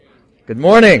Good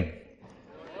morning.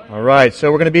 All right, so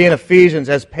we're going to be in Ephesians,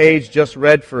 as Paige just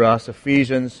read for us,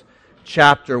 Ephesians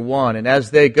chapter 1. And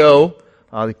as they go,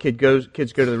 the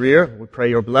kids go to the rear. We pray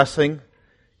your blessing,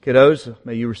 kiddos.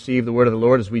 May you receive the word of the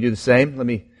Lord as we do the same. Let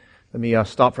me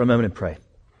stop for a moment and pray.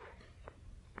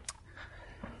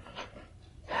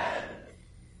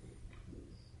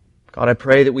 God, I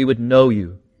pray that we would know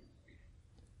you.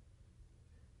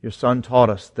 Your Son taught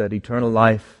us that eternal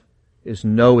life is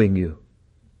knowing you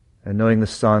and knowing the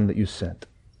Son that you sent.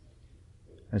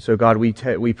 And so, God, we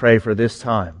pray for this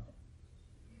time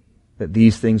that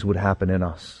these things would happen in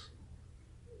us.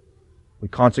 We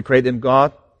consecrate them,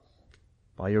 God,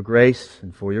 by your grace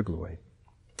and for your glory.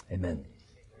 Amen.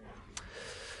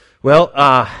 Well,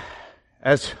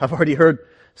 as I've already heard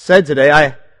said today,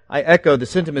 I echo the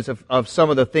sentiments of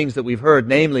some of the things that we've heard,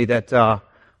 namely that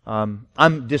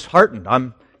I'm disheartened,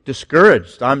 I'm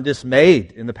discouraged, I'm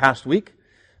dismayed in the past week,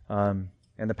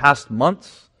 in the past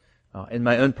months, in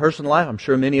my own personal life. I'm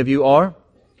sure many of you are.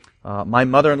 My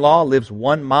mother-in-law lives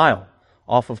 1 mile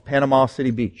off of Panama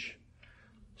City Beach.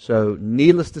 So,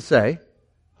 needless to say,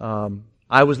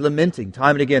 I was lamenting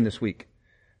time and again this week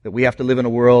that we have to live in a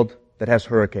world that has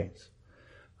hurricanes.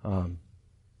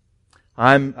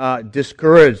 I'm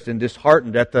discouraged and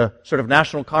disheartened at the sort of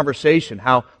national conversation,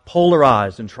 how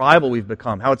polarized and tribal we've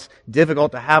become, how it's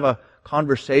difficult to have a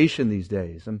conversation these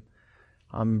days.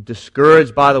 I'm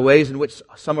discouraged by the ways in which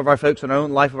some of our folks in our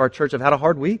own life of our church have had a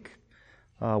hard week.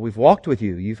 We've walked with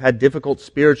you. You've had difficult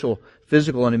spiritual,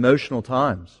 physical, and emotional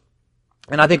times.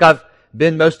 And I think I've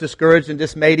been most discouraged and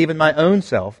dismayed even my own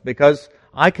self because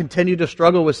I continue to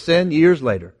struggle with sin years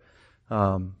later.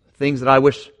 Things that I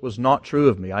wish was not true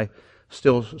of me. I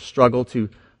still struggle to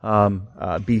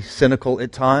be cynical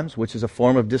at times, which is a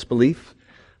form of disbelief.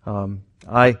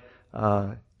 I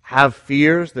have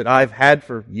fears that I've had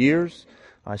for years.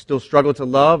 I still struggle to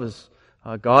love as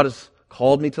God has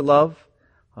called me to love.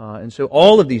 And so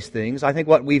all of these things, I think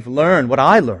what we've learned, what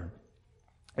I learned,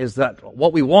 is that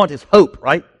what we want is hope,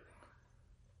 right?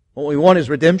 What we want is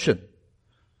redemption.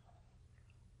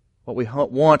 What we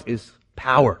want is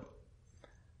power.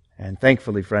 And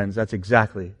thankfully, friends, that's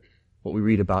exactly what we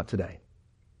read about today.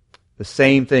 The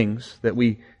same things that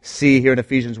we see here in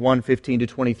Ephesians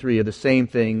 1:15-23 are the same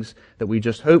things that we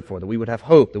just hope for, that we would have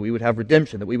hope, that we would have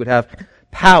redemption, that we would have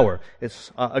power.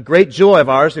 It's a great joy of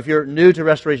ours. If you're new to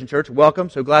Restoration Church,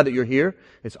 welcome. So glad that you're here.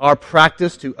 It's our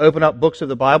practice to open up books of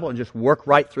the Bible and just work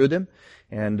right through them.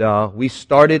 And we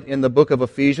started in the book of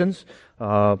Ephesians,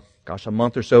 a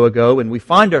month or so ago, and we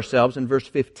find ourselves in verse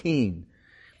 15.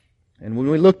 And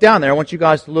when we look down there, I want you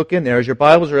guys to look in there. As your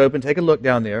Bibles are open, take a look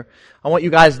down there. I want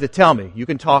you guys to tell me. You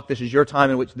can talk. This is your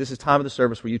time in which, this is time of the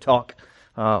service where you talk.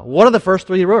 What are the first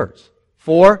 3 words?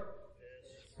 For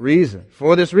reason.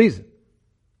 For this reason.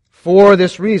 For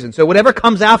this reason. So whatever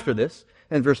comes after this,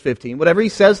 in verse 15, whatever he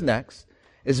says next,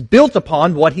 is built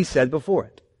upon what he said before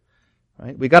it.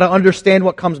 Right? We got to understand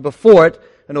what comes before it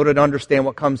in order to understand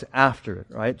what comes after it,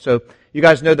 right? So you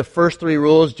guys know the first 3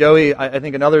 rules. Joey, I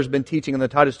think another has been teaching in the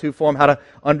Titus 2 form how to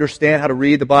understand, how to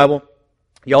read the Bible.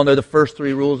 You all know the first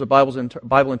 3 rules of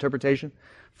Bible interpretation.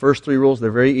 First 3 rules,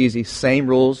 they're very easy. Same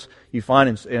rules you find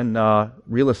in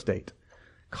real estate.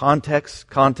 Context,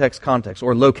 context, context.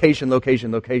 Or location,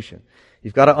 location, location.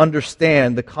 You've got to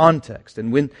understand the context.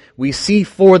 And when we see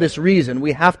for this reason,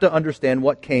 we have to understand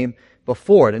what came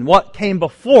before it. And what came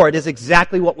before it is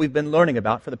exactly what we've been learning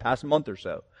about for the past month or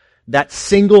so. That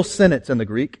single sentence in the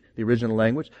Greek, the original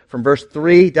language, from verse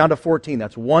 3 down to 14,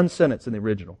 that's one sentence in the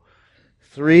original.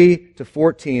 3 to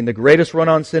 14, the greatest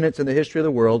run-on sentence in the history of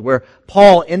the world, where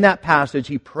Paul, in that passage,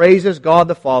 he praises God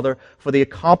the Father for the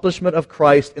accomplishment of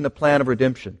Christ in the plan of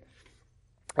redemption.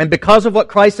 And because of what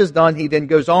Christ has done, he then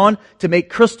goes on to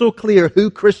make crystal clear who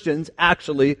Christians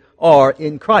actually are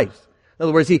in Christ. In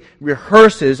other words, he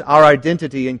rehearses our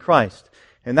identity in Christ.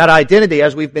 And that identity,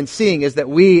 as we've been seeing, is that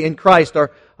we in Christ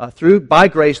are, by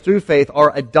grace, through faith,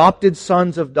 are adopted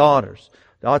sons of daughters.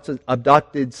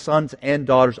 Adopted sons and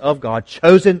daughters of God,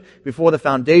 chosen before the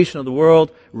foundation of the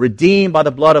world, redeemed by the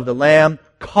blood of the Lamb,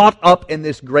 caught up in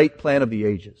this great plan of the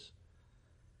ages.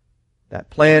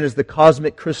 That plan is the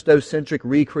cosmic Christocentric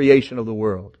recreation of the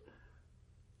world.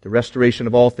 The restoration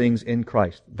of all things in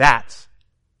Christ. That's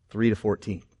 3 to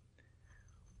 14.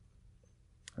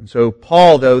 And so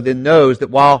Paul, though, then knows that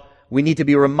while we need to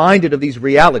be reminded of these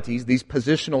realities, these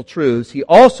positional truths, he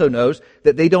also knows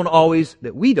that we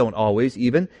don't always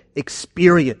even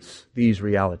experience these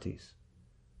realities.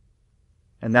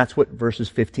 And that's what verses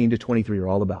 15 to 23 are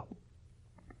all about.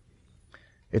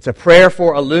 It's a prayer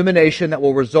for illumination that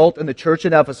will result in the church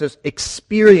in Ephesus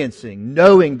experiencing,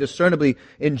 knowing, discernibly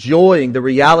enjoying the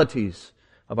realities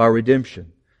of our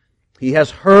redemption. He has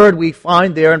heard, we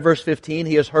find there in verse 15,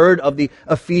 he has heard of the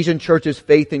Ephesian church's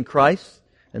faith in Christ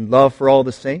and love for all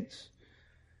the saints.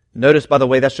 Notice, by the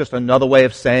way, that's just another way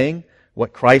of saying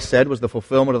what Christ said was the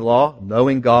fulfillment of the law,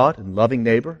 knowing God and loving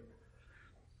neighbor.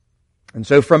 And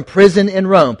so from prison in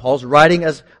Rome, Paul's writing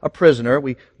as a prisoner.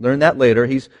 We learn that later.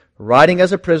 He's writing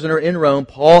as a prisoner in Rome.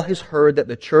 Paul has heard that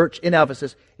the church in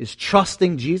Ephesus is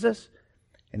trusting Jesus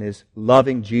and is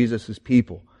loving Jesus'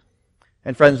 people.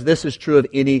 And friends, this is true of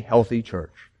any healthy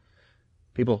church.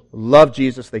 People love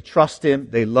Jesus, they trust Him,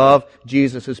 they love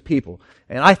Jesus' people.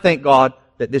 And I thank God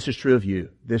that this is true of you,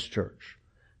 this church.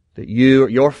 That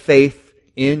your faith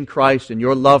in Christ and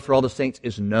your love for all the saints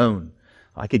is known.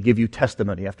 I could give you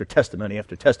testimony after testimony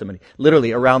after testimony,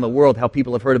 literally around the world, how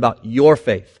people have heard about your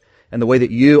faith and the way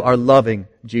that you are loving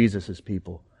Jesus'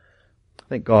 people.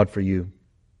 Thank God for you.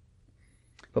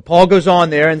 But Paul goes on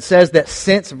there and says that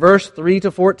since verse 3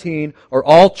 to 14 are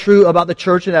all true about the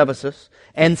church in Ephesus,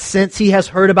 and since he has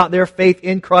heard about their faith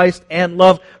in Christ and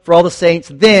love for all the saints,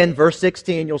 then, verse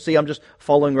 16, you'll see I'm just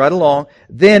following right along,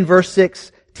 then verse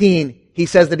 16, he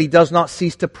says that he does not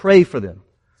cease to pray for them,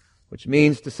 which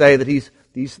means to say that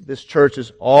this church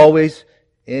is always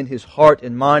in his heart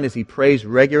and mind as he prays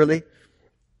regularly.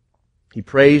 He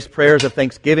prays prayers of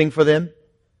thanksgiving for them.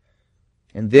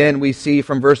 And then we see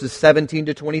from verses 17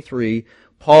 to 23,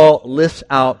 Paul lists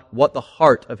out what the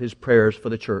heart of his prayers for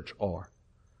the church are.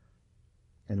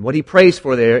 And what he prays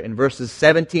for there in verses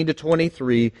 17 to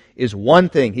 23 is one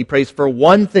thing. He prays for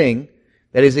one thing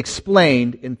that is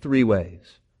explained in three ways.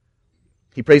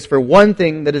 He prays for one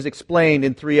thing that is explained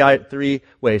in three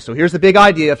ways. So here's the big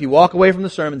idea. If you walk away from the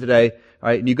sermon today, all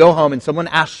right, and you go home and someone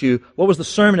asks you, what was the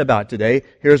sermon about today?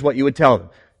 Here's what you would tell them.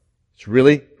 It's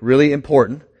really, really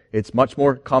important. It's much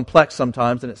more complex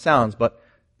sometimes than it sounds, but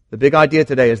the big idea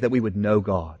today is that we would know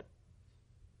God.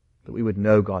 That we would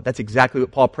know God. That's exactly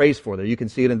what Paul prays for there. You can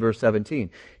see it in verse 17.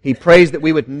 He prays that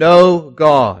we would know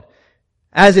God,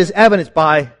 as is evidenced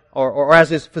by, or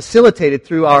as is facilitated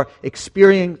through our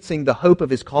experiencing the hope of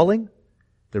His calling,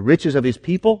 the riches of His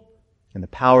people, and the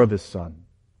power of His Son.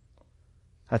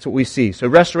 That's what we see. So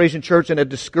Restoration Church, in a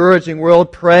discouraging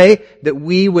world, pray that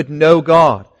we would know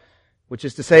God. Which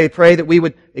is to say, pray that we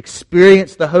would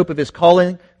experience the hope of His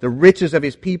calling, the riches of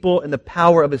His people, and the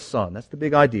power of His Son. That's the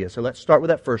big idea. So let's start with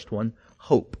that first one,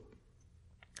 hope.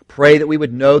 Pray that we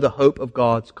would know the hope of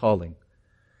God's calling.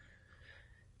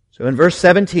 So in verse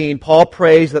 17, Paul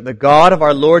prays that the God of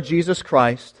our Lord Jesus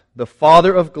Christ, the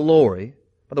Father of glory,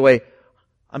 by the way,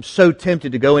 I'm so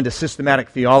tempted to go into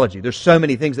systematic theology. There's so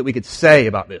many things that we could say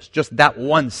about this. Just that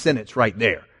one sentence right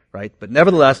there. Right? But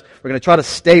nevertheless, we're going to try to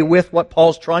stay with what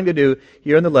Paul's trying to do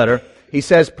here in the letter. He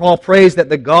says, Paul prays that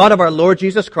the God of our Lord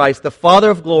Jesus Christ, the Father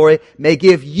of glory, may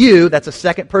give you, that's a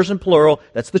second person plural,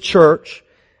 that's the church,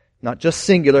 not just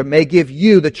singular, may give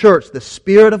you, the church, the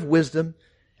spirit of wisdom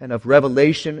and of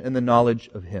revelation and the knowledge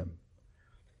of Him.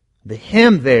 The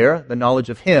Him there, the knowledge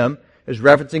of Him, is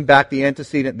referencing back the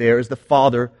antecedent there is the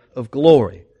Father of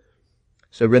glory.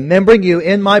 So remembering you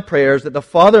in my prayers that the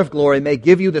Father of glory may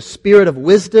give you the spirit of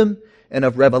wisdom and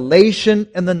of revelation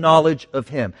and the knowledge of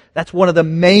Him. That's one of the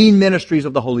main ministries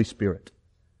of the Holy Spirit.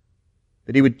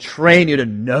 That He would train you to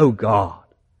know God.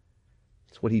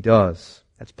 That's what He does.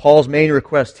 That's Paul's main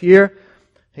request here.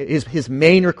 His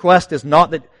main request is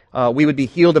not that we would be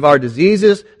healed of our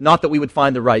diseases, not that we would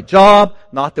find the right job,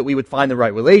 not that we would find the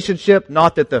right relationship,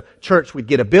 not that the church would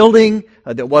get a building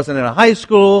that wasn't in a high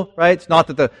school, right? It's not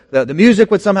that the music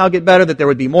would somehow get better, that there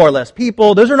would be more or less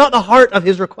people. Those are not the heart of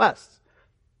his requests.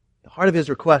 The heart of his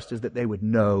request is that they would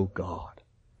know God.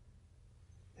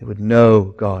 They would know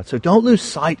God. So don't lose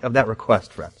sight of that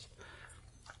request, friends.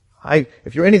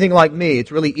 If you're anything like me,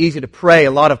 it's really easy to pray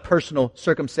a lot of personal,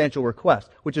 circumstantial requests,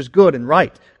 which is good and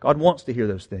right. God wants to hear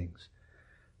those things.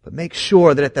 But make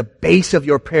sure that at the base of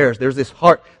your prayers, there's this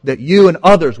heart that you and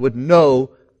others would know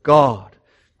God.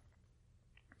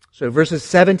 So verses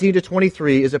 17 to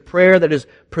 23 is a prayer that is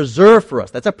preserved for us.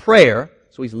 That's a prayer.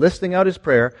 So he's listing out his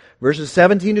prayer. Verses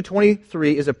 17 to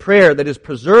 23 is a prayer that is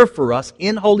preserved for us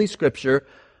in Holy Scripture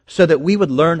so that we would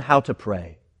learn how to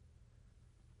pray.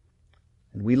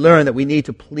 And we learn that we need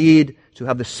to plead to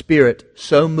have the Spirit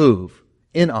so move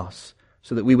in us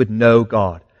so that we would know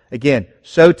God. Again,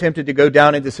 so tempted to go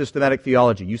down into systematic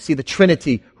theology. You see the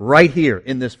Trinity right here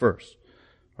in this verse.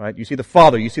 Right? You see the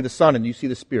Father, you see the Son, and you see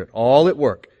the Spirit, all at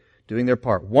work, doing their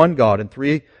part. One God in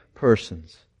three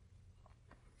persons.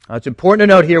 Now, it's important to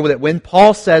note here that when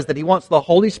Paul says that he wants the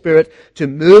Holy Spirit to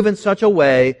move in such a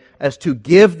way as to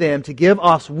give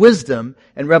us wisdom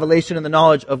and revelation and the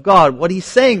knowledge of God, what he's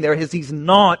saying there is he's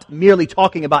not merely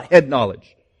talking about head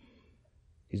knowledge.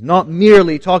 He's not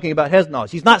merely talking about head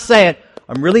knowledge. He's not saying,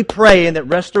 I'm really praying that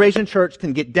Restoration Church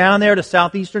can get down there to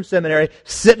Southeastern Seminary,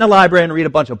 sit in a library, and read a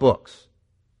bunch of books.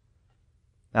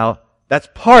 Now, that's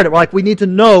part of it. Like, we need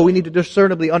to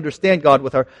discernibly understand God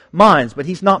with our minds, but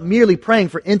He's not merely praying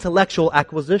for intellectual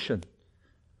acquisition.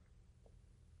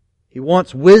 He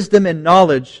wants wisdom and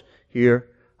knowledge here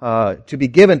to be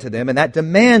given to them, and that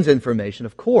demands information,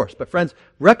 of course. But friends,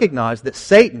 recognize that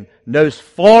Satan knows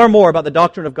far more about the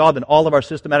doctrine of God than all of our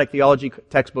systematic theology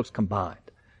textbooks combined.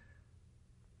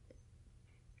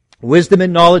 Wisdom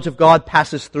and knowledge of God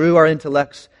passes through our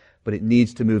intellects, but it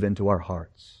needs to move into our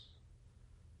hearts.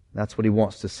 That's what he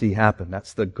wants to see happen.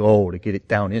 That's the goal, to get it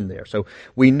down in there. So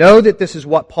we know that this is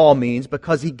what Paul means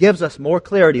because he gives us more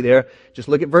clarity there. Just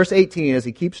look at verse 18 as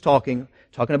he keeps talking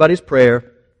about his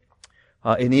prayer.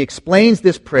 And he explains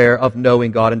this prayer of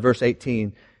knowing God in verse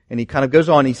 18. And he kind of goes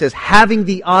on. He says, having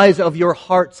the eyes of your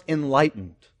hearts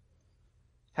enlightened.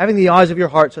 Having the eyes of your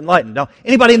hearts enlightened. Now,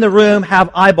 anybody in the room have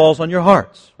eyeballs on your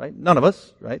hearts? Right? None of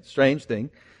us. Right? Strange thing.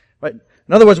 Right?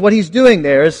 In other words, what he's doing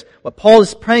there is, what Paul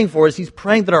is praying for is he's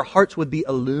praying that our hearts would be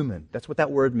illumined. That's what that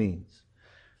word means.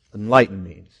 Enlightened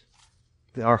means.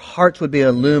 That our hearts would be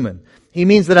illumined. He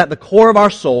means that at the core of our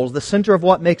souls, the center of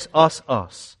what makes us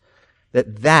us,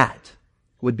 that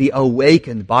would be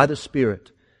awakened by the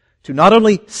Spirit to not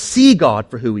only see God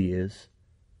for who He is,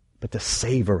 but to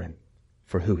savor Him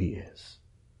for who He is.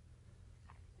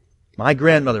 My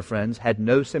grandmother, friends, had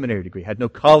no seminary degree, had no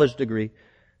college degree.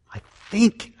 I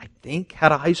think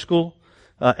had a high school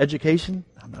education.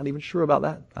 I'm not even sure about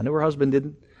that. I know her husband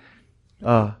didn't.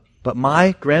 But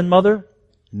my grandmother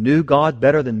knew God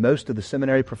better than most of the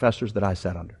seminary professors that I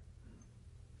sat under.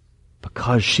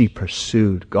 Because she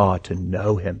pursued God to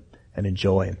know Him and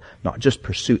enjoy Him, not just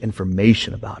pursue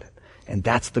information about Him. And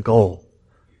that's the goal.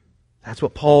 That's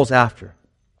what Paul's after.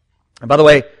 And by the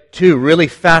way, two really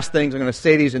fast things. I'm going to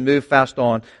say these and move fast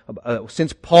on.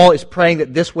 Since Paul is praying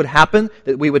that this would happen,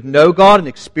 that we would know God and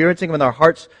experiencing Him in our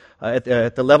hearts, at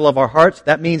the level of our hearts,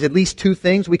 that means at least two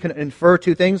things. We can infer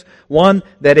two things. One,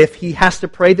 that if he has to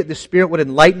pray that the Spirit would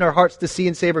enlighten our hearts to see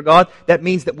and savor God, that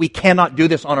means that we cannot do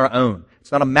this on our own.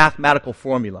 It's not a mathematical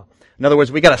formula. In other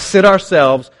words, we got to sit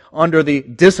ourselves under the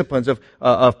disciplines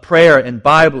of prayer and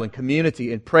Bible and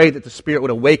community and pray that the Spirit would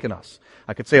awaken us.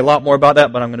 I could say a lot more about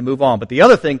that, but I'm going to move on. But the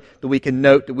other thing that we can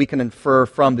note, that we can infer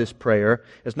from this prayer,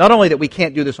 is not only that we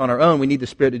can't do this on our own, we need the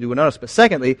Spirit to do it in us, but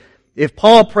secondly, if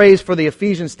Paul prays for the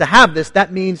Ephesians to have this,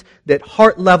 that means that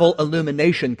heart-level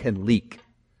illumination can leak.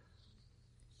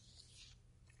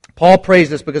 Paul prays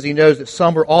this because he knows that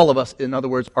some or all of us, in other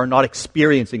words, are not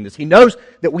experiencing this. He knows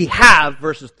that we have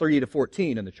verses 3 to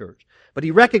 14 in the church. But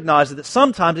he recognizes that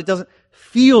sometimes it doesn't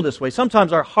feel this way.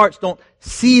 Sometimes our hearts don't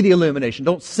see the illumination,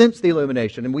 don't sense the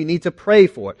illumination, and we need to pray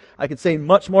for it. I could say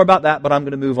much more about that, but I'm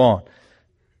going to move on.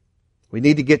 We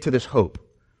need to get to this hope.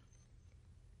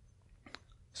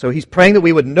 So he's praying that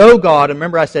we would know God, and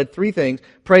remember I said three things.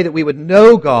 Pray that we would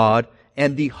know God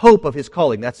and the hope of His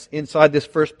calling. That's inside this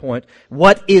first point.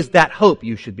 What is that hope,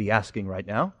 you should be asking right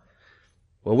now?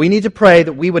 Well, we need to pray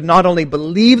that we would not only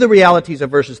believe the realities of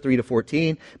verses 3 to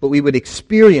 14, but we would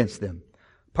experience them.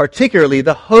 Particularly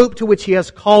the hope to which He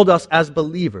has called us as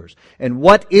believers. And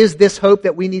what is this hope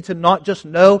that we need to not just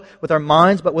know with our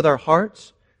minds, but with our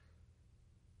hearts?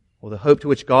 Well, the hope to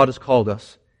which God has called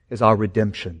us is our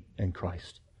redemption in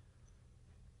Christ.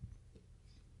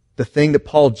 The thing that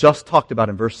Paul just talked about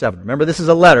in verse 7. Remember, this is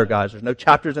a letter, guys. There's no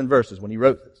chapters and verses when he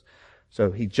wrote this.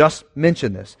 So he just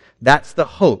mentioned this. That's the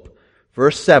hope.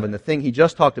 Verse 7, the thing he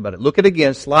just talked about. Look at it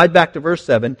again. Slide back to verse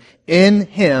 7. In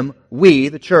Him, we,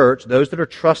 the church, those that are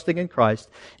trusting in Christ,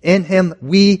 in Him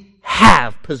we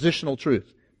have positional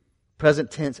truth.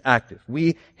 Present tense active.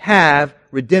 We have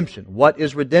redemption. What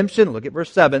is redemption? Look at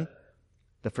verse 7.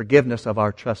 The forgiveness of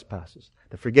our trespasses.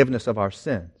 The forgiveness of our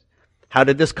sins. How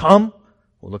did this come?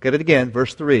 We'll look at it again.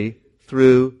 Verse 3.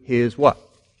 Through His what?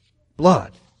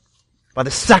 Blood. By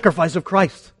the sacrifice of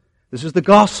Christ. This is the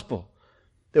gospel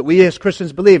that we as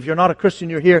Christians believe. If you're not a Christian,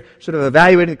 you're here sort of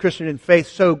evaluating the Christian in faith.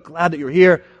 So glad that you're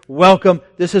here. Welcome.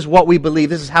 This is what we believe.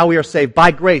 This is how we are saved.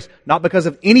 By grace. Not because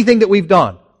of anything that we've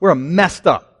done. We're messed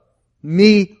up.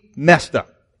 Me messed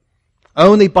up.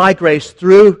 Only by grace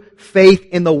through faith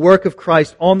in the work of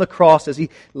Christ on the cross as He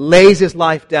lays His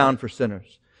life down for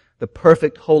sinners. The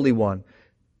perfect Holy One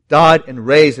died and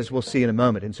raised, as we'll see in a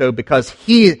moment. And so because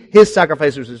His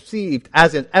sacrifice was received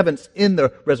as an evidence in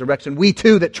the resurrection, we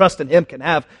too that trust in Him can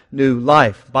have new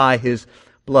life by His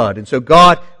blood. And so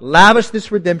God lavished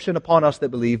this redemption upon us that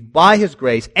believe by His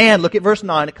grace. And look at verse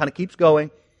 9, it kind of keeps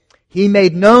going. He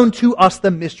made known to us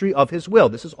the mystery of His will.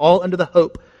 This is all under the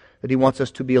hope that He wants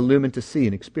us to be illumined to see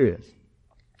and experience.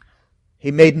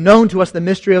 He made known to us the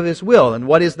mystery of His will. And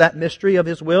what is that mystery of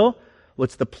His will? Well,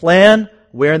 it's the plan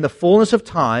where in the fullness of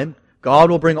time, God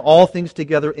will bring all things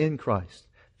together in Christ.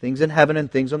 Things in heaven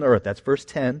and things on the earth. That's verse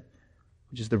 10,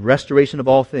 which is the restoration of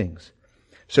all things.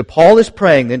 So Paul is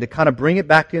praying then to kind of bring it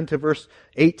back into verse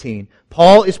 18.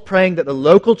 Paul is praying that the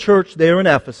local church there in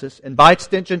Ephesus, and by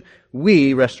extension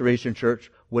we, Restoration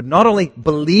Church, would not only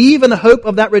believe in the hope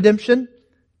of that redemption,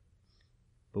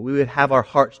 but we would have our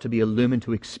hearts to be illumined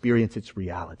to experience its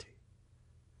reality.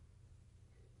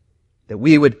 That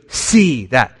we would see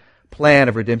that plan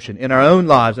of redemption in our own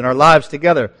lives, in our lives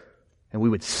together, and we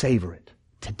would savor it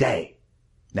today,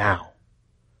 now,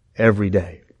 every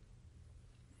day.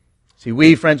 See,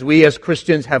 we, friends, we as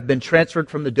Christians have been transferred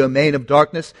from the domain of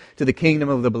darkness to the kingdom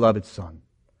of the beloved Son.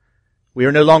 We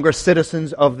are no longer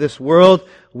citizens of this world.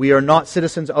 We are not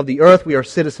citizens of the earth. We are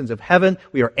citizens of heaven.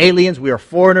 We are aliens. We are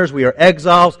foreigners. We are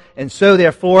exiles. And so,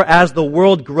 therefore, as the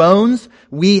world groans,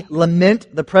 we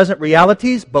lament the present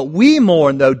realities, but we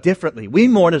mourn, though, differently. We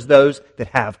mourn as those that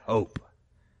have hope.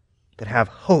 That have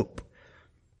hope.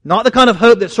 Not the kind of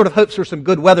hope that sort of hopes for some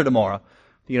good weather tomorrow.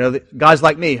 You know, guys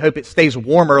like me hope it stays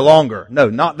warmer longer. No,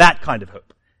 not that kind of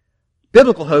hope.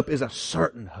 Biblical hope is a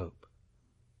certain hope.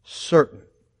 Certain.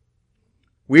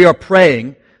 We are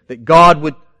praying that God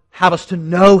would have us to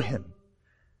know Him,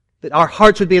 that our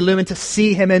hearts would be illumined to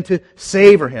see Him and to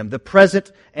savor Him, the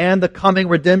present and the coming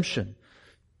redemption.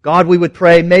 God, we would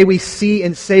pray, may we see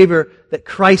and savor that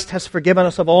Christ has forgiven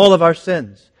us of all of our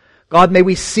sins. God, may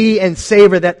we see and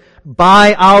savor that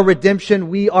by our redemption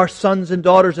we are sons and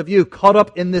daughters of You, caught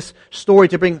up in this story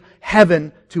to bring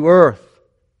heaven to earth.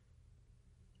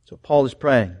 So Paul is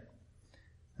praying.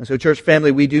 And so, church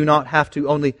family, we do not have to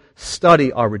only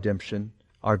study our redemption,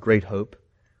 our great hope.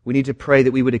 We need to pray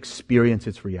that we would experience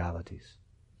its realities.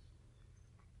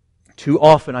 Too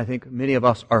often, I think, many of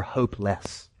us are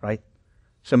hopeless, right?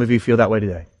 Some of you feel that way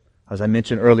today. As I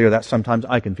mentioned earlier, that sometimes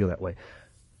I can feel that way.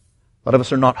 A lot of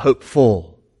us are not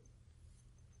hopeful.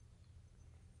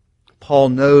 Paul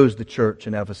knows the church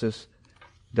in Ephesus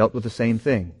dealt with the same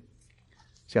thing.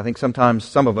 See, I think sometimes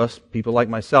some of us, people like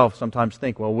myself, sometimes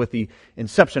think, well, with the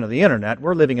inception of the internet,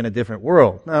 we're living in a different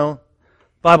world. No,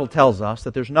 the Bible tells us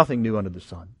that there's nothing new under the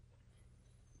sun.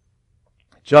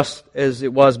 Just as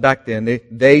it was back then,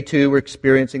 they too were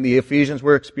experiencing, the Ephesians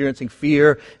were experiencing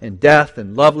fear and death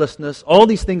and lovelessness. All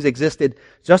these things existed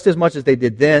just as much as they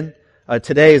did then,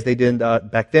 today as they did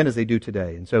back then as they do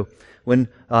today. And so when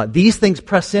these things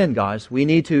press in, guys, we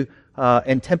need to,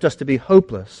 and tempt us to be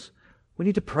hopeless, we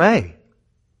need to pray.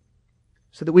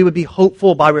 So that we would be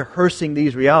hopeful by rehearsing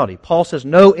these realities. Paul says,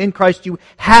 no, in Christ you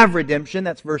have redemption.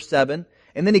 That's verse 7.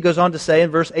 And then he goes on to say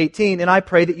in verse 18, and I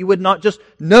pray that you would not just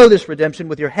know this redemption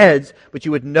with your heads, but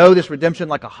you would know this redemption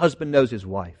like a husband knows his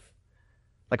wife.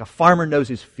 Like a farmer knows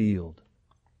his field.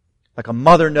 Like a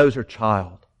mother knows her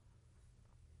child.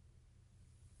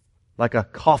 Like a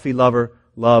coffee lover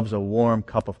loves a warm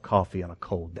cup of coffee on a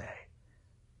cold day.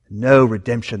 No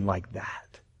redemption like that.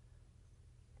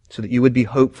 So that you would be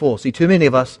hopeful. See, too many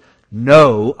of us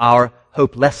know our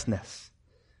hopelessness.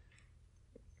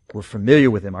 We're familiar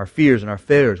with them, our fears and our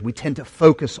failures. We tend to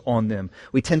focus on them.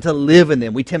 We tend to live in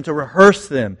them. We tend to rehearse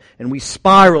them. And we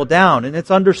spiral down. And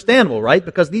it's understandable, right?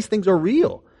 Because these things are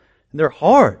real. And they're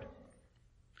hard.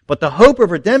 But the hope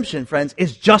of redemption, friends,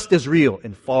 is just as real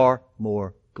and far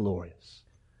more glorious.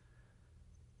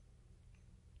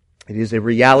 It is a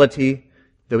reality,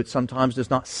 though it sometimes does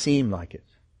not seem like it.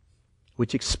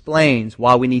 Which explains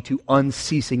why we need to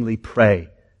unceasingly pray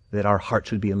that our hearts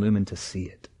would be illumined to see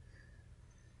it.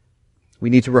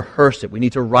 We need to rehearse it. We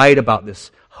need to write about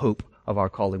this hope of our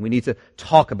calling. We need to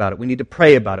talk about it. We need to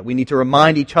pray about it. We need to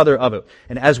remind each other of it.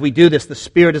 And as we do this, the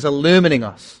Spirit is illumining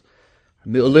us,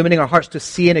 illumining our hearts to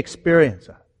see and experience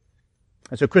it.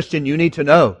 And so, Christian, you need to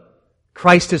know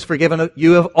Christ has forgiven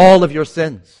you of all of your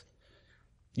sins.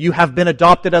 You have been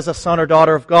adopted as a son or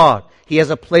daughter of God. He has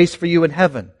a place for you in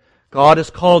heaven. God has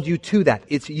called you to that.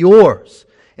 It's yours.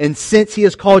 And since He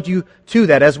has called you to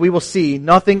that, as we will see,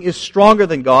 nothing is stronger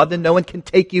than God, then no one can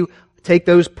take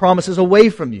those promises away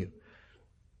from you.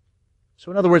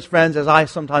 So in other words, friends, as I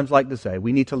sometimes like to say,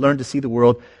 we need to learn to see the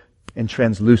world in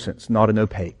translucents, not in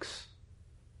opaques.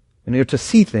 We need to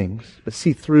see things, but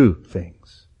see through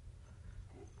things.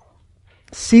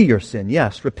 See your sin,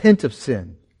 yes, repent of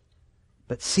sin,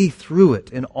 but see through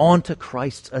it and on to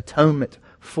Christ's atonement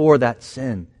for that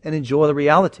sin and enjoy the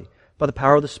reality by the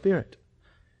power of the Spirit.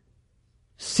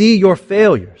 See your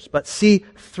failures, but see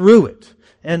through it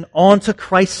and on to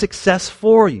Christ's success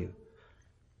for you.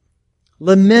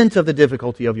 Lament of the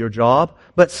difficulty of your job,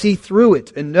 but see through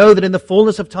it and know that in the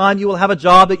fullness of time you will have a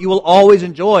job that you will always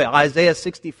enjoy. Isaiah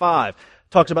 65.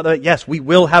 talks about that, yes, we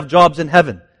will have jobs in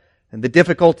heaven. And the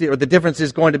difficulty or the difference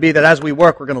is going to be that as we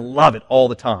work, we're going to love it all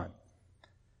the time.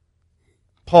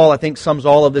 Paul, I think, sums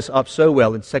all of this up so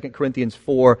well in 2 Corinthians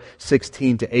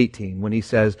 4:16-18 when he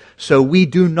says, "So we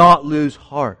do not lose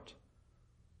heart.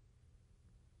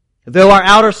 Though our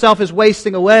outer self is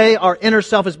wasting away, our inner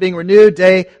self is being renewed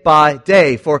day by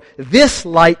day. For this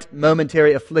light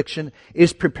momentary affliction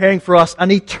is preparing for us an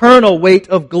eternal weight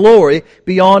of glory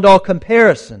beyond all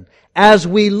comparison, as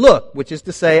we look," which is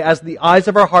to say, as the eyes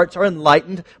of our hearts are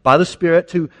enlightened by the Spirit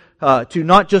to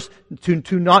not just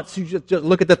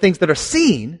look at the things that are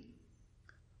seen,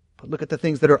 but look at the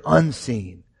things that are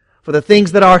unseen. For the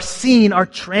things that are seen are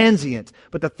transient,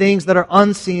 but the things that are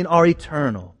unseen are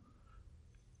eternal.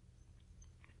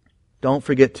 Don't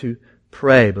forget to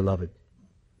pray, beloved.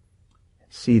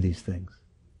 See these things.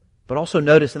 But also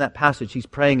notice in that passage, he's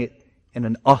praying it in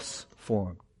an us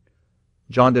form.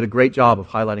 John did a great job of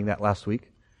highlighting that last week.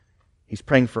 He's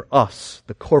praying for us,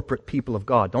 the corporate people of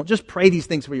God. Don't just pray these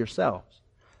things for yourselves.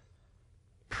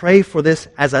 Pray for this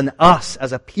as an us,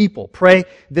 as a people. Pray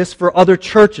this for other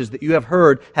churches that you have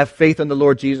heard have faith in the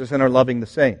Lord Jesus and are loving the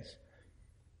saints.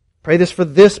 Pray this for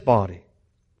this body.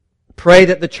 Pray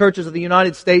that the churches of the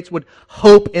United States would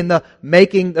hope in the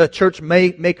making the church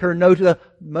make her know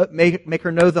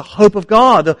the hope of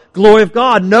God, the glory of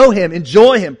God, know Him,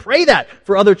 enjoy Him. Pray that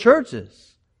for other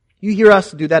churches. You hear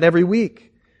us do that every week.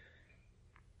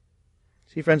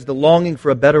 See, friends, the longing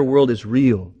for a better world is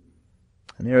real.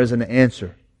 And there is an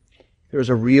answer. There is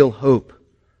a real hope.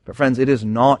 But friends, it is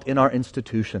not in our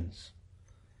institutions.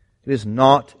 It is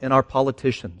not in our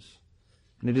politicians.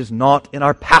 And it is not in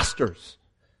our pastors.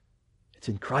 It's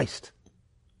in Christ.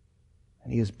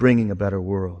 And He is bringing a better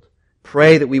world.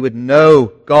 Pray that we would know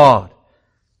God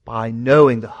by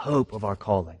knowing the hope of our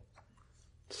calling.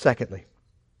 Secondly,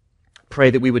 pray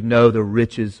that we would know the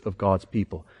riches of God's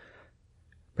people.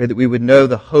 Pray that we would know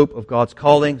the hope of God's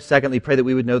calling. Secondly, pray that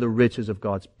we would know the riches of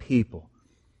God's people.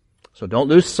 So don't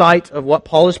lose sight of what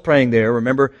Paul is praying there.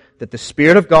 Remember that the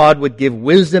Spirit of God would give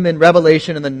wisdom and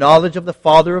revelation and the knowledge of the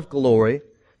Father of glory.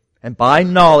 And by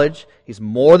knowledge, He's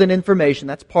more than information.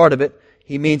 That's part of it.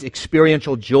 He means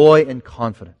experiential joy and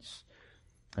confidence.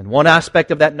 And one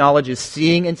aspect of that knowledge is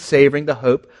seeing and savoring the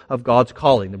hope of God's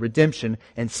calling, the redemption.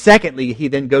 And secondly, he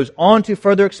then goes on to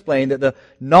further explain that the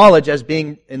knowledge as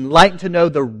being enlightened to know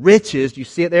the riches, do you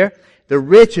see it there? The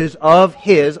riches of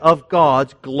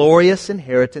God's glorious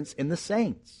inheritance in the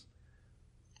saints.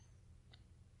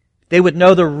 They would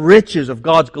know the riches of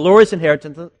God's glorious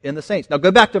inheritance in the saints. Now go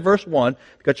back to verse 1. If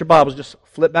you've got your Bibles, just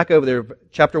flip back over there.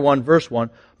 Chapter 1, verse 1.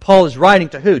 Paul is writing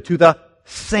to who? To the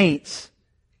saints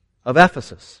of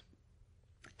Ephesus.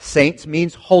 Saints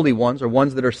means holy ones, or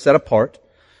ones that are set apart.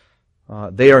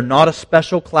 They are not a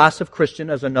special class of Christian,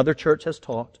 as another church has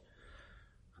taught.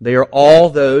 They are all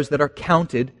those that are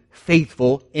counted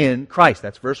faithful in Christ.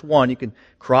 That's verse 1. You can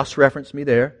cross-reference me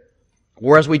there.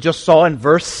 Or as we just saw in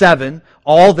verse 7,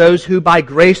 all those who by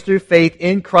grace through faith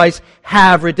in Christ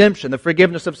have redemption, the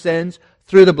forgiveness of sins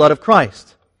through the blood of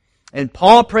Christ. And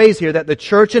Paul prays here that the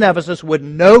church in Ephesus would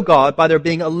know God by their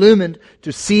being illumined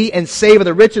to see and savor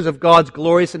the riches of God's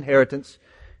glorious inheritance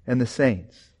in the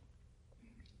saints.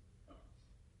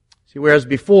 See, whereas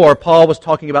before Paul was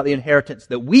talking about the inheritance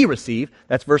that we receive,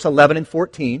 that's verse 11 and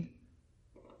 14,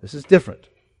 this is different.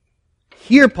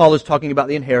 Here Paul is talking about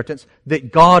the inheritance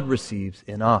that God receives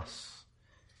in us.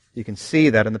 You can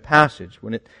see that in the passage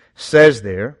when it says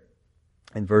there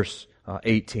in verse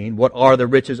 18, what are the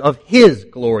riches of His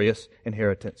glorious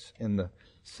inheritance in the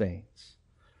saints.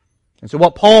 And so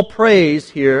what Paul prays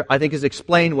here, I think, is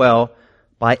explained well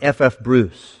by F.F.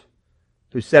 Bruce,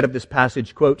 who said of this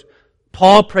passage, quote,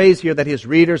 Paul prays here that his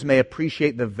readers may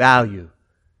appreciate the value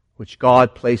which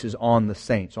God places on the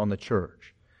saints, on the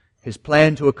church, His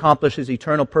plan to accomplish His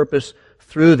eternal purpose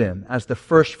through them as the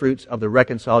first fruits of the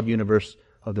reconciled universe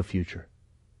of the future.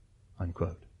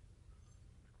 Unquote.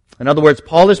 In other words,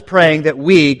 Paul is praying that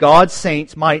we, God's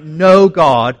saints, might know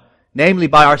God, namely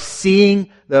by our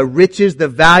seeing the riches, the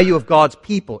value of God's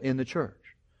people in the church.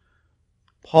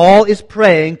 Paul is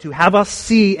praying to have us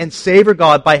see and savor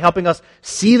God by helping us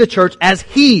see the church as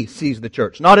He sees the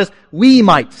church, not as we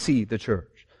might see the church.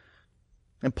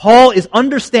 And Paul is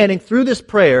understanding through this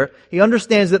prayer, he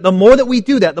understands that the more that we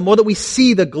do that, the more that we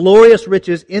see the glorious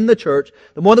riches in the church,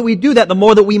 the more that we do that, the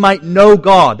more that we might know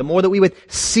God, the more that we would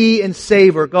see and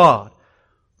savor God.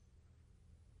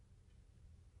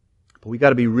 But we've got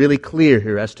to be really clear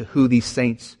here as to who these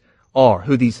saints are,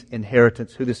 who this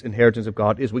inheritance of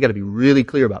God is. We've got to be really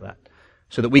clear about that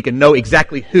so that we can know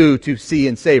exactly who to see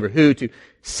and savor, who to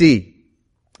see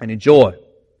and enjoy.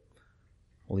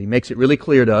 Well, he makes it really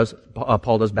clear to us,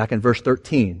 Paul does, back in verse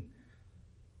 13.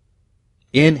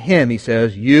 In him, he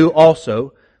says, you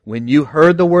also, when you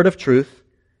heard the word of truth,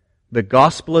 the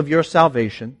gospel of your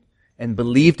salvation, and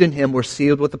believed in him, were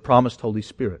sealed with the promised Holy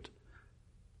Spirit.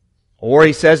 Or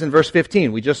he says in verse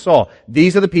 15, we just saw,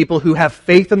 these are the people who have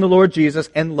faith in the Lord Jesus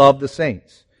and love the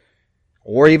saints.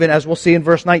 Or even as we'll see in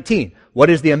verse 19, what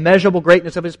is the immeasurable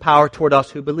greatness of his power toward us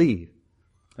who believe?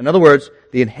 In other words,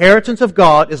 the inheritance of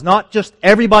God is not just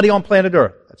everybody on planet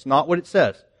Earth. That's not what it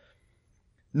says.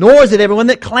 Nor is it everyone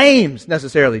that claims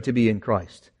necessarily to be in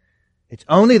Christ. It's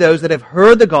only those that have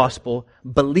heard the gospel,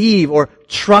 believe or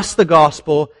trust the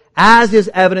gospel, as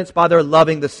is evidenced by their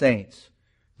loving the saints,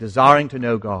 desiring to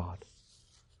know God.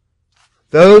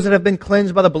 Those that have been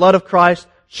cleansed by the blood of Christ,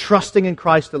 trusting in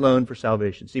Christ alone for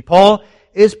salvation. See, Paul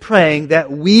is praying that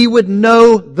we would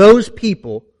know those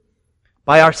people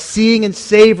by our seeing and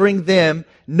savoring them,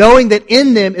 knowing that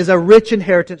in them is a rich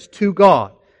inheritance to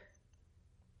God.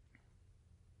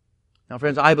 Now,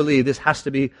 friends, I believe this has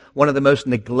to be one of the most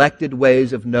neglected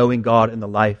ways of knowing God in the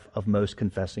life of most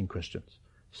confessing Christians,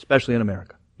 especially in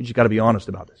America. We just got to be honest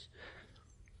about this.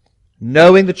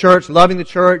 Knowing the church, loving the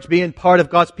church, being part of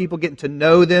God's people, getting to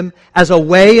know them as a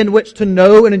way in which to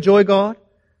know and enjoy God.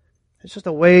 It's just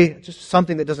a way, just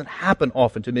something that doesn't happen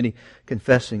often to many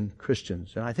confessing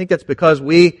Christians. And I think that's because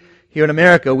we, here in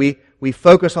America, we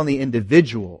focus on the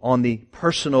individual, on the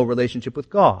personal relationship with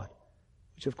God,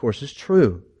 which of course is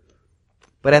true.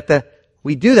 But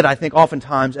we do that, I think,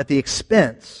 oftentimes at the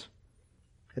expense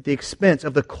of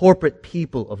the corporate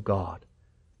people of God.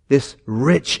 This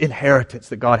rich inheritance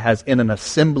that God has in an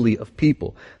assembly of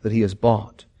people that He has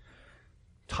bought.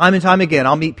 Time and time again,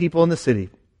 I'll meet people in the city,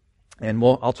 and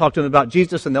I'll talk to them about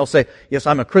Jesus, and they'll say, yes,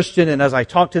 I'm a Christian, and as I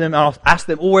talk to them, I'll ask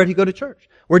them, well, where do you go to church?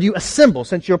 Where do you assemble?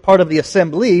 Since you're part of the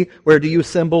assembly, where do you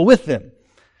assemble with them?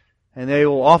 And they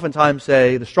will oftentimes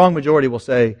say, the strong majority will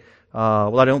say,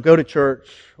 well, I don't go to church,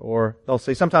 or they'll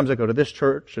say, sometimes I go to this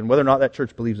church, and whether or not that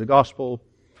church believes the gospel,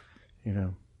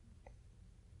 And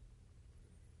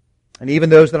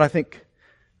even those that I think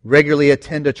regularly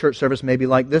attend a church service, maybe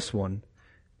like this one,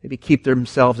 maybe keep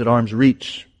themselves at arm's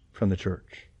reach from the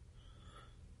church.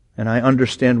 And I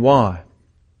understand why.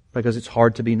 Because it's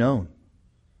hard to be known.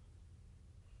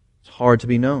 It's hard to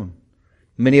be known.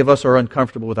 Many of us are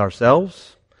uncomfortable with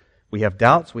ourselves. We have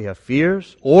doubts, we have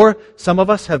fears, or some of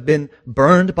us have been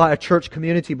burned by a church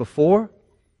community before,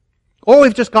 or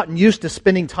we've just gotten used to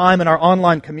spending time in our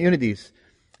online communities,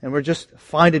 and we just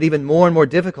find it even more and more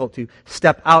difficult to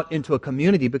step out into a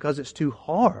community because it's too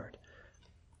hard.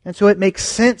 And so it makes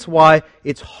sense why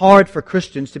it's hard for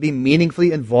Christians to be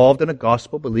meaningfully involved in a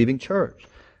gospel-believing church.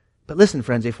 But listen,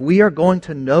 friends, if we are going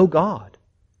to know God,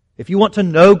 if you want to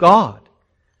know God,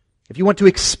 if you want to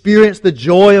experience the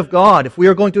joy of God, if we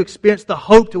are going to experience the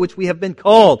hope to which we have been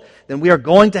called, then we are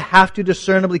going to have to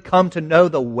discernibly come to know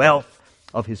the wealth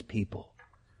of His people.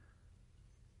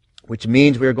 Which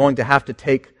means we are going to have to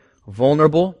take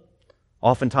vulnerable,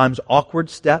 oftentimes awkward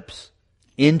steps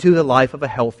into the life of a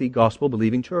healthy,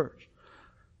 gospel-believing church.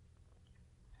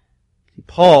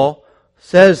 Paul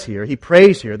says here, he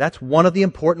prays here, that's one of the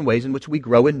important ways in which we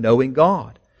grow in knowing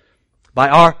God. By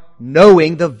our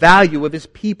knowing the value of His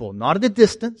people, not at a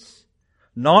distance,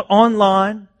 not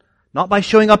online, not by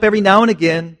showing up every now and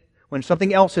again when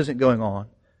something else isn't going on.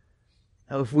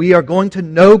 Now, if we are going to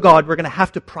know God, we're going to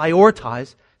have to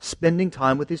prioritize spending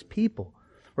time with His people.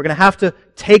 We're going to have to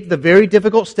take the very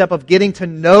difficult step of getting to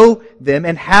know them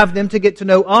and have them to get to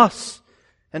know us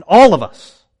and all of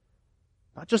us.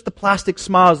 Not just the plastic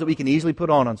smiles that we can easily put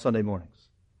on Sunday mornings.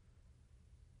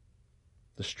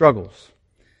 The struggles.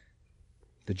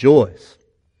 The joys.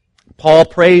 Paul's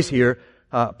prayer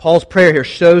here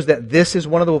shows that this is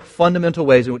one of the fundamental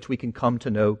ways in which we can come to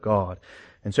know God.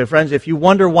 And so, friends, if you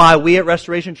wonder why we at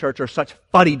Restoration Church are such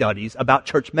fuddy-duddies about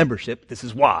church membership, this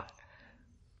is why.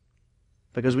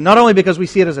 Not only because we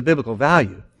see it as a biblical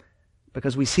value,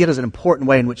 because we see it as an important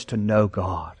way in which to know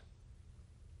God.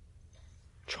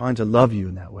 Trying to love you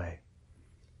in that way.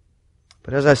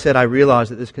 But as I said, I realize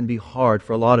that this can be hard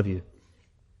for a lot of you.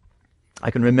 I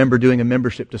can remember doing a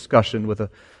membership discussion with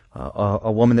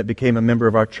a woman that became a member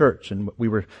of our church, and we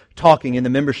were talking in the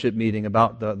membership meeting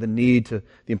about the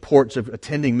importance of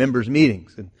attending members'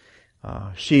 meetings. And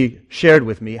she shared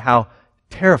with me how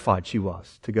terrified she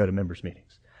was to go to members'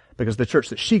 meetings, because the church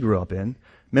that she grew up in,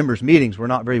 members' meetings were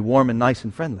not very warm and nice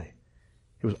and friendly.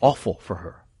 It was awful for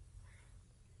her.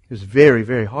 It was very,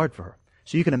 very hard for her.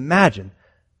 So you can imagine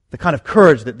the kind of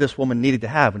courage that this woman needed to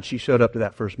have when she showed up to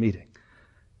that first meeting.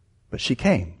 But she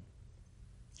came.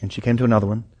 And she came to another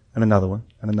one, and another one,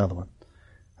 and another one.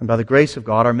 And by the grace of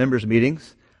God, our members'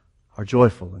 meetings are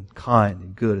joyful and kind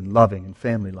and good and loving and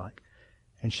family-like.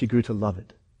 And she grew to love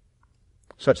it.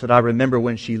 Such that I remember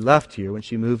when she left here, when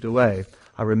she moved away,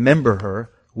 I remember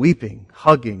her weeping,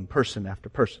 hugging person after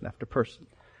person after person.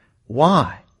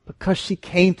 Why? Because she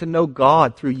came to know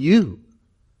God through you.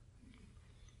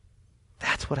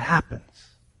 That's what happens.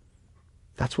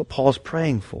 That's what Paul's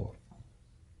praying for.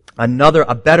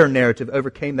 A better narrative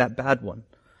overcame that bad one.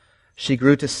 She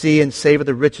grew to see and savor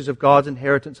the riches of God's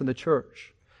inheritance in the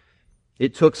church.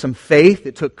 It took some faith,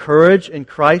 it took courage in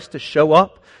Christ to show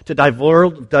up, to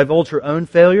divulge her own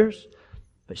failures,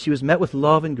 but she was met with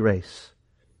love and grace.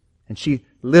 And she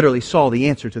literally saw the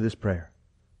answer to this prayer.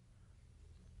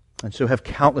 And so have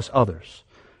countless others,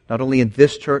 not only in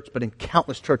this church, but in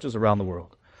countless churches around the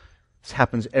world. This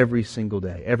happens every single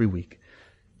day, every week.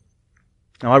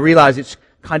 Now I realize it's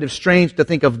kind of strange to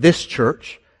think of this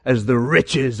church as the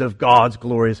riches of God's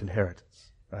glorious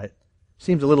inheritance, right?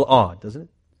 Seems a little odd, doesn't it?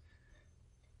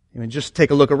 I mean, just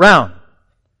take a look around.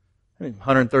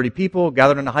 130 people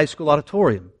gathered in a high school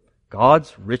auditorium.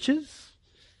 God's riches?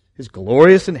 His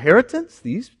glorious inheritance?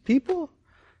 These people?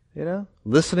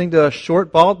 Listening to a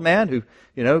short, bald man who,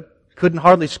 couldn't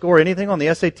hardly score anything on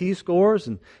the SAT scores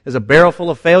and is a barrel full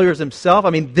of failures himself. I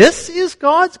mean, this is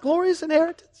God's glorious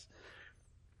inheritance?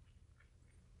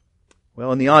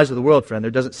 Well, in the eyes of the world, friend,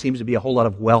 there doesn't seem to be a whole lot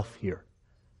of wealth here.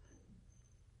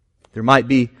 There might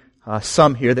be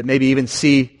some here that maybe even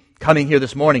see coming here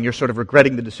this morning, you're sort of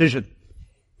regretting the decision,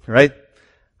 right?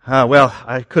 Well,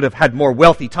 I could have had more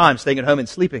wealthy time staying at home and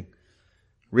sleeping,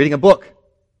 reading a book.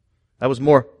 That was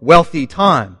more wealthy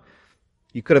time.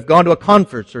 You could have gone to a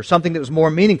conference or something that was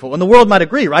more meaningful. And the world might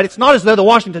agree, right? It's not as though the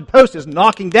Washington Post is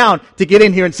knocking down to get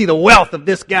in here and see the wealth of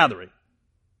this gathering.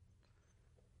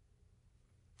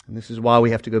 And this is why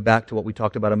we have to go back to what we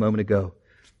talked about a moment ago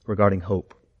regarding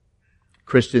hope.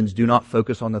 Christians do not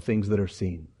focus on the things that are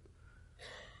seen.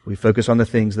 We focus on the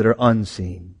things that are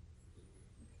unseen.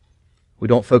 We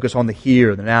don't focus on the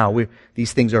here, the now.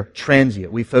 These things are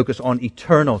transient. We focus on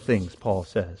eternal things, Paul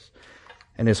says.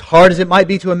 And as hard as it might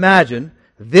be to imagine,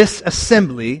 this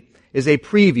assembly is a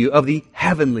preview of the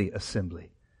heavenly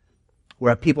assembly,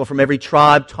 where people from every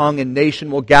tribe, tongue, and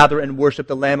nation will gather and worship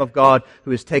the Lamb of God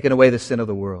who has taken away the sin of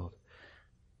the world.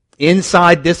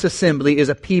 Inside this assembly is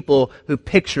a people who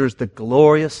pictures the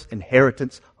glorious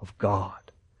inheritance of God.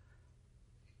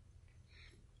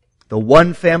 The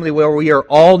one family where we are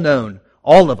all known,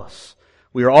 all of us.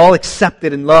 We are all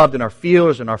accepted and loved in our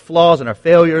fears and our flaws and our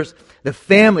failures. The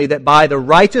family that by the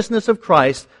righteousness of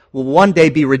Christ will one day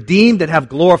be redeemed and have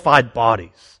glorified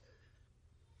bodies.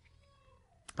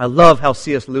 I love how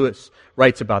C.S. Lewis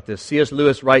writes about this. C.S.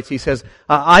 Lewis writes, he says,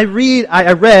 I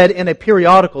read in a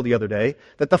periodical the other day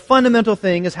that the fundamental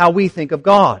thing is how we think of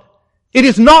God. It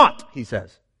is not, he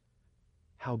says.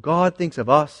 How God thinks of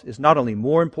us is not only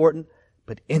more important,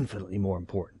 but infinitely more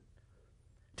important.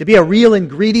 To be a real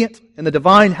ingredient in the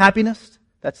divine happiness,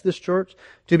 that's this church,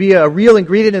 to be a real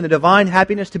ingredient in the divine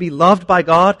happiness, to be loved by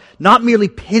God, not merely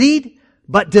pitied,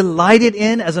 but delighted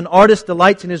in as an artist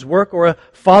delights in his work or a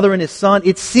father in his son,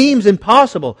 it seems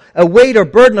impossible, a weight or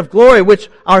burden of glory which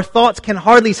our thoughts can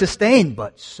hardly sustain,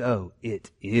 but so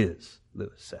it is,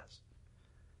 Lewis says.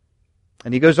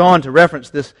 And he goes on to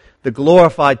reference the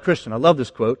glorified Christian. I love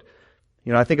this quote.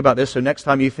 I think about this, so next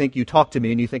time you think you talk to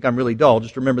me and you think I'm really dull,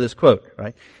 just remember this quote,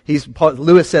 right?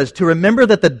 Lewis says, to remember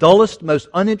that the dullest, most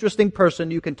uninteresting person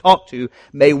you can talk to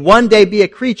may one day be a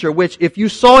creature which, if you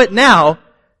saw it now,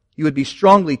 you would be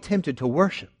strongly tempted to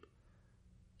worship.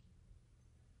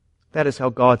 That is how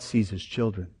God sees His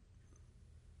children,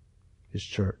 His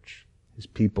church, His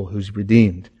people who's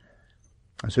redeemed.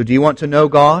 And so do you want to know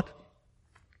God?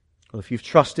 Well, if you've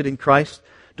trusted in Christ,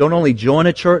 don't only join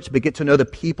a church, but get to know the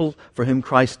people for whom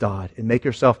Christ died and make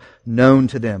yourself known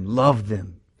to them. Love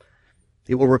them.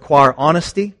 It will require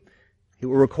honesty. It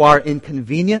will require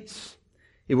inconvenience.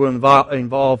 It will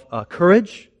involve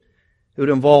courage. It would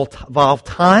involve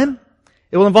time.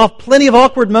 It will involve plenty of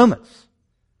awkward moments.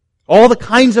 All the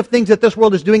kinds of things that this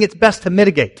world is doing its best to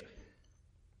mitigate.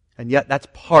 And yet that's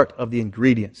part of the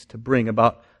ingredients to bring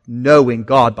about knowing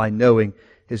God by knowing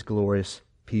His glorious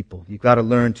people. You've got to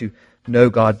learn to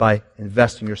know God by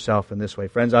investing yourself in this way.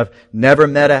 Friends, I've never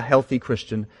met a healthy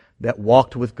Christian that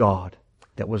walked with God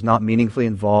that was not meaningfully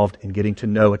involved in getting to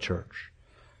know a church.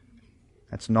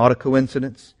 That's not a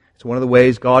coincidence. It's one of the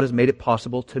ways God has made it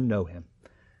possible to know Him.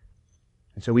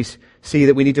 And so we see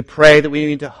that we need to pray, that we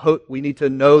need to hope, we need to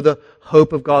know the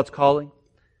hope of God's calling.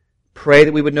 Pray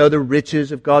that we would know the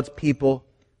riches of God's people.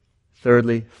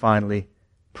 Thirdly, finally,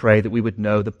 pray that we would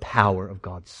know the power of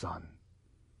God's Son.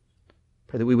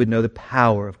 Pray that we would know the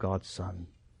power of God's Son.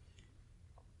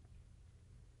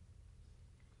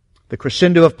 The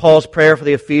crescendo of Paul's prayer for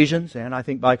the Ephesians, and I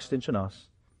think by extension us,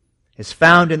 is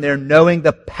found in their knowing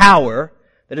the power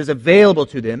that is available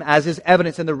to them, as is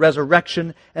evidence in the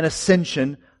resurrection and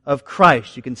ascension of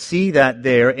Christ. You can see that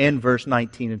there in verse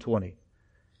 19 and 20.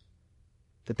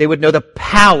 That they would know the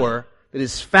power that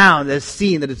is found, that is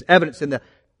seen, that is evidence in the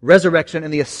resurrection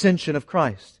and the ascension of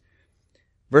Christ.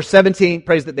 Verse 17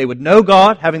 prays that they would know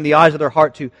God, having the eyes of their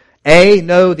heart to A,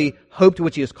 know the hope to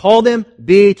which He has called them.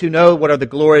 B, to know what are the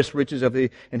glorious riches of the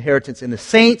inheritance in the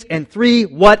saints. And 3,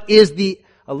 what is the,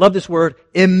 I love this word,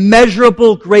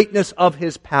 immeasurable greatness of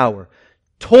His power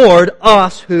toward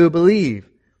us who believe,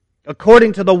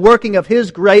 according to the working of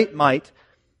His great might,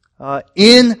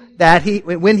 in that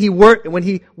when He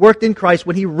worked in Christ,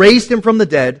 when He raised Him from the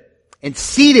dead and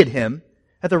seated Him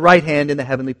at the right hand in the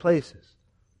heavenly places.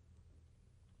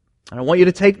 And I want you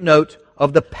to take note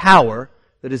of the power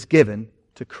that is given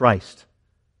to Christ.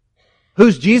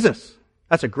 Who's Jesus?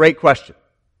 That's a great question.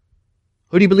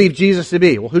 Who do you believe Jesus to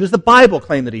be? Well, who does the Bible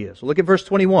claim that He is? Well, look at verse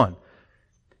 21.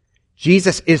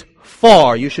 Jesus is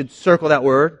far, you should circle that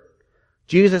word.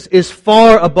 Jesus is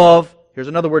far above, here's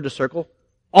another word to circle,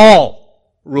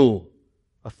 all rule,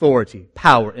 authority,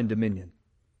 power, and dominion.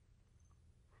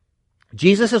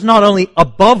 Jesus is not only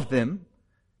above them,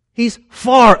 He's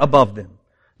far above them.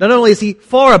 Not only is He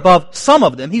far above some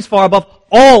of them, He's far above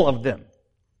all of them,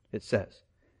 it says.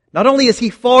 Not only is He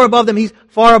far above them, He's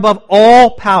far above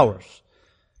all powers.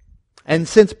 And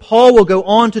since Paul will go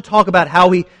on to talk about how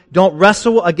we don't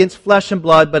wrestle against flesh and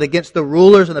blood, but against the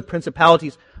rulers and the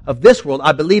principalities of this world,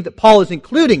 I believe that Paul is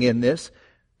including in this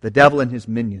the devil and his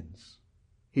minions.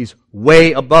 He's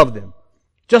way above them.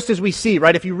 Just as we see,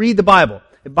 right, if you read the Bible,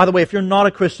 and by the way, if you're not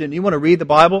a Christian, you want to read the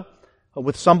Bible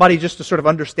with somebody just to sort of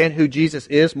understand who Jesus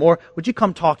is more, would you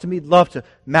come talk to me? I'd love to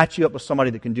match you up with somebody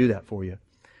that can do that for you.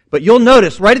 But you'll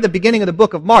notice right at the beginning of the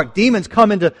book of Mark, demons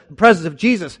come into the presence of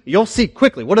Jesus. You'll see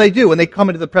quickly, what do when they come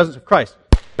into the presence of Christ?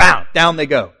 Bow, down they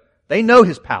go. They know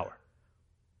His power.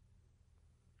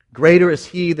 Greater is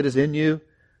He that is in you,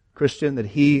 Christian, than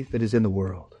he that is in the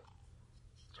world.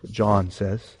 That's what John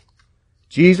says.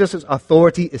 Jesus'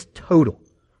 authority is total.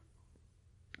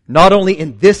 Not only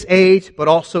in this age, but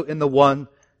also in the one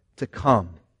to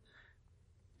come.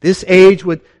 This age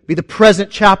would be the present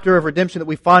chapter of redemption that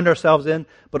we find ourselves in,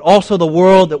 but also the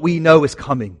world that we know is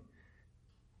coming.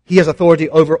 He has authority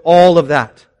over all of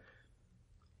that.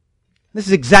 This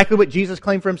is exactly what Jesus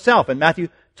claimed for Himself in Matthew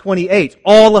 28.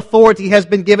 All authority has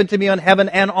been given to me on heaven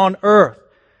and on earth.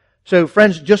 So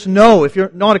friends, just know, if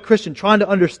you're not a Christian, trying to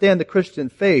understand the Christian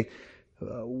faith,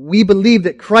 we believe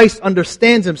that Christ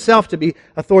understands Himself to be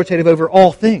authoritative over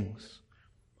all things.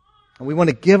 And we want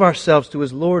to give ourselves to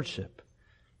His lordship.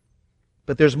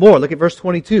 But there's more. Look at verse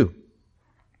 22.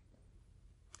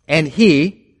 And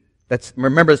He,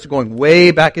 remember this is going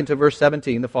way back into verse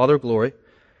 17, the Father of glory,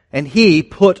 and He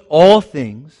put all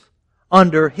things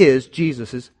under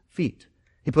Jesus' feet.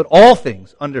 He put all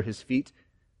things under His feet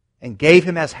and gave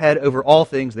Him as head over all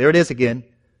things, there it is again,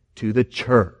 to the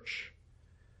church.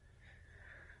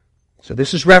 So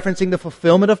this is referencing the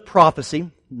fulfillment of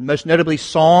prophecy, most notably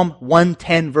Psalm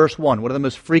 110 verse 1, one of the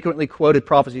most frequently quoted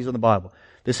prophecies in the Bible.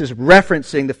 This is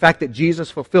referencing the fact that Jesus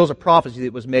fulfills a prophecy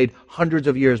that was made hundreds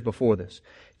of years before this.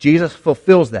 Jesus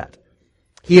fulfills that.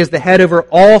 He is the head over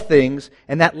all things,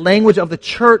 and that language of the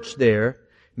church there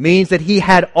means that He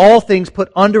had all things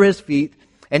put under His feet,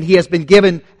 and He has been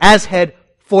given as head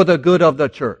for the good of the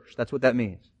church. That's what that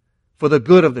means. For the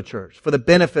good of the church, for the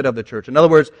benefit of the church. In other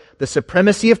words, the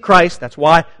supremacy of Christ, that's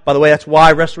why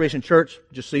Restoration Church,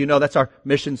 just so you know, that's our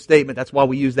mission statement. That's why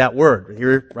we use that word.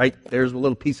 Here, right, there's a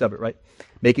little piece of it, right?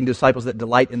 Making disciples that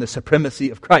delight in the supremacy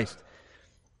of Christ.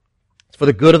 It's for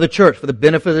the good of the church, for the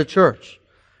benefit of the church.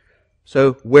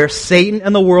 So, where Satan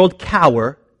and the world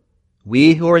cower,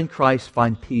 we who are in Christ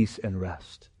find peace and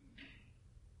rest.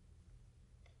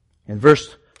 In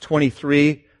verse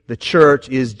 23, the church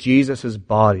is Jesus'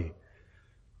 body,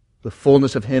 the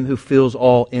fullness of Him who fills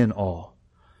all in all.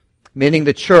 Meaning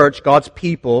the church, God's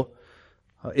people,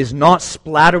 is not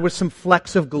splattered with some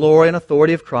flecks of glory and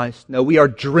authority of Christ. No, we are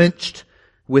drenched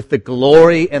with the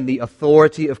glory and the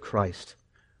authority of Christ.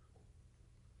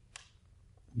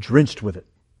 Drenched with it.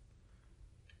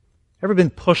 Ever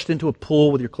been pushed into a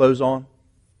pool with your clothes on?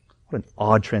 What an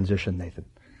odd transition, Nathan.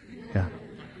 Yeah.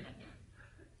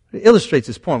 It illustrates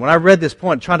this point. When I read this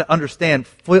point, trying to understand,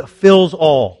 fills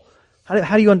all.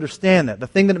 How do you understand that? The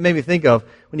thing that it made me think of,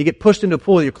 when you get pushed into a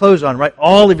pool with your clothes on, right?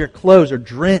 All of your clothes are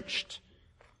drenched.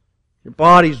 Your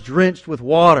body's drenched with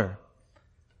water.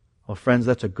 Well, friends,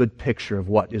 that's a good picture of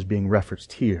what is being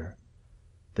referenced here.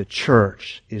 The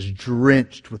church is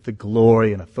drenched with the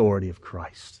glory and authority of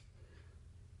Christ.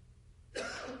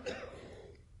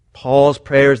 Paul's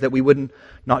prayer is that we wouldn't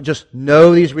not just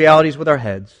know these realities with our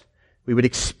heads, we would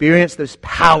experience this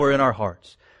power in our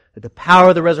hearts. That the power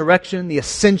of the resurrection, the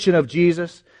ascension of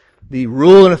Jesus, the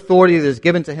rule and authority that is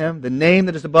given to Him, the name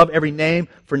that is above every name,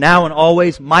 for now and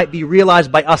always, might be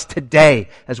realized by us today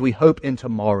as we hope in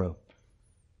tomorrow.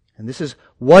 And this is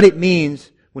what it means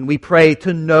when we pray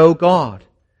to know God.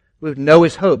 We would know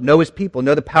His hope, know His people,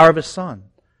 know the power of His Son.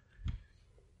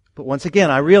 But once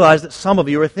again, I realize that some of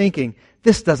you are thinking,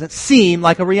 this doesn't seem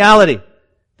like a reality,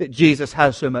 that Jesus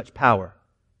has so much power.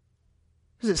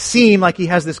 Does it seem like He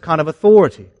has this kind of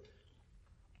authority?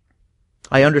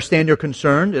 I understand your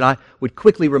concern, and I would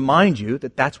quickly remind you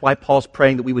that that's why Paul's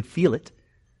praying that we would feel it.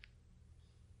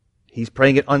 He's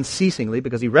praying it unceasingly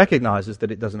because he recognizes that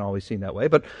it doesn't always seem that way.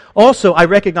 But also, I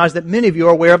recognize that many of you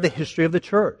are aware of the history of the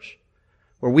church,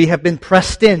 where we have been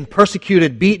pressed in,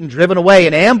 persecuted, beaten, driven away,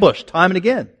 and ambushed time and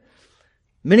again.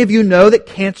 Many of you know that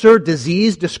cancer,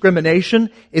 disease, discrimination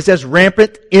is as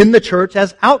rampant in the church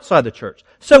as outside the church.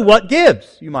 So what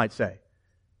gives, you might say?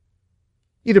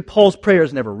 Either Paul's prayer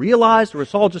is never realized, or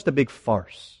it's all just a big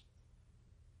farce.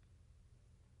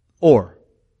 Or,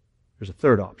 there's a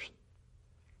third option.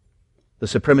 The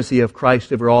supremacy of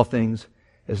Christ over all things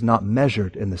is not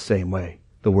measured in the same way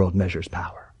the world measures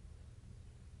power.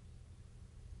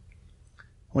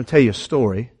 I want to tell you a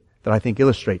story that I think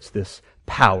illustrates this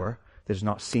power that is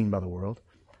not seen by the world.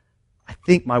 I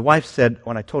think my wife said,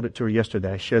 when I told it to her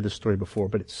yesterday, I shared this story before,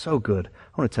 but it's so good,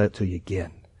 I want to tell it to you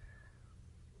again.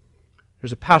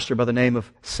 There's a pastor by the name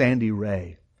of Sandy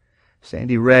Ray.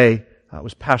 Sandy Ray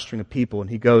was pastoring a people, and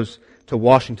he goes to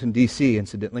Washington, D.C.,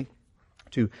 incidentally,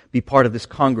 to be part of this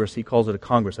Congress. He calls it a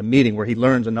Congress, a meeting where he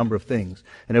learns a number of things.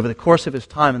 And over the course of his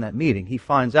time in that meeting, he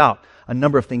finds out a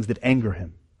number of things that anger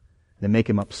him, that make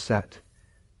him upset,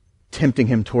 tempting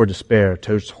him toward despair,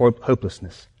 towards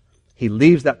hopelessness. He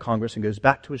leaves that Congress and goes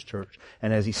back to his church.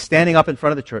 And as he's standing up in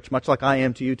front of the church, much like I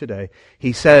am to you today,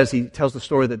 he tells the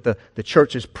story that the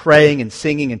church is praying and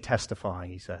singing and testifying,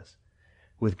 he says,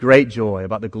 with great joy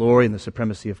about the glory and the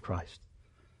supremacy of Christ.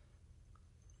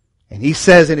 And he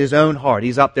says in his own heart,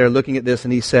 he's up there looking at this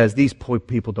and he says, these poor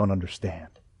people don't understand.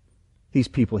 These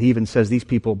people, he even says, these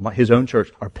people, his own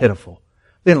church, are pitiful.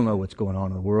 They don't know what's going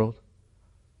on in the world.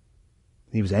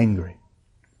 He was angry.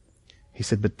 He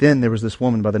said, but then there was this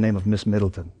woman by the name of Miss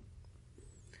Middleton.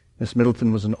 Miss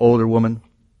Middleton was an older woman.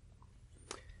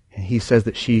 And he says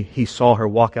that he saw her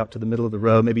walk out to the middle of the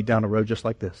road, maybe down a road just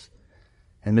like this.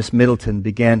 And Miss Middleton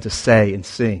began to say and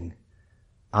sing,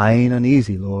 I ain't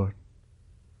uneasy, Lord.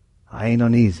 I ain't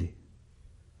uneasy.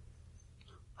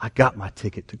 I got my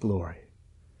ticket to glory.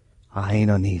 I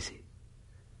ain't uneasy.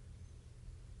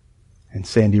 And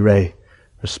Sandy Ray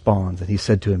responds, and he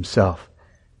said to himself,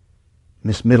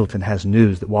 Miss Middleton has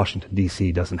news that Washington,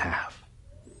 D.C. doesn't have.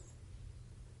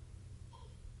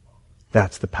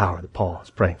 That's the power that Paul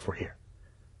is praying for here.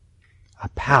 A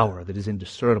power that is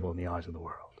indiscernible in the eyes of the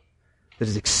world, that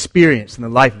is experienced in the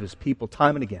life of His people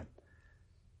time and again.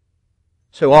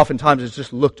 So oftentimes it's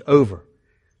just looked over.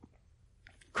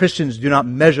 Christians do not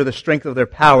measure the strength of their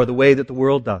power the way that the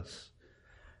world does.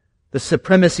 The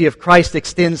supremacy of Christ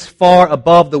extends far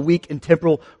above the weak and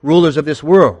temporal rulers of this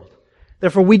world.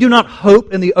 Therefore, we do not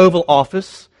hope in the Oval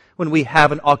Office when we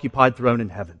have an occupied throne in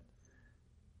heaven.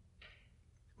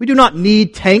 We do not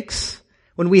need tanks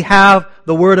when we have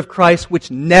the Word of Christ which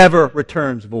never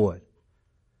returns void.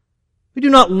 We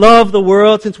do not love the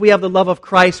world since we have the love of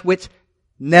Christ which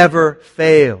never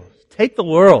fails. Take the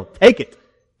world. Take it.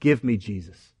 Give me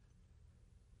Jesus.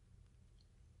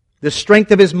 The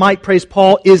strength of His might, praise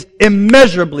Paul, is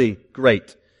immeasurably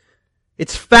great.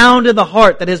 It's found in the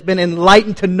heart that has been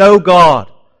enlightened to know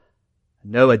God.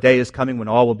 Know a day is coming when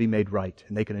all will be made right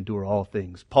and they can endure all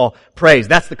things. Paul prays.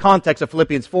 That's the context of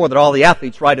Philippians 4 that all the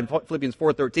athletes write in Philippians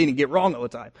 4:13 and get wrong all the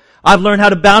time. I've learned how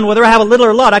to abound whether I have a little or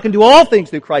a lot. I can do all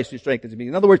things through Christ who strengthens me.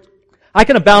 In other words, I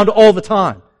can abound all the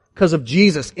time because of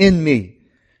Jesus in me.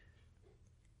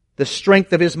 The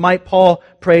strength of His might, Paul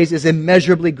prays, is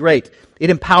immeasurably great.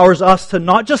 It empowers us to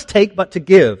not just take but to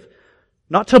give.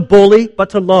 Not to bully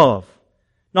but to love.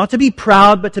 Not to be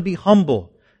proud, but to be humble.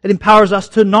 It empowers us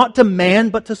to not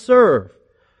demand, but to serve.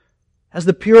 As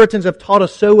the Puritans have taught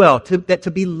us so well, that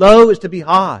to be low is to be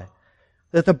high.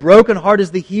 That the broken heart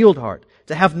is the healed heart.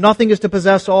 To have nothing is to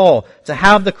possess all. To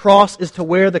have the cross is to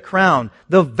wear the crown.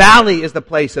 The valley is the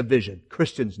place of vision.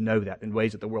 Christians know that in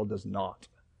ways that the world does not.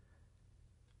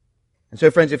 And so,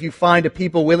 friends, if you find a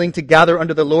people willing to gather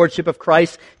under the lordship of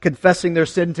Christ, confessing their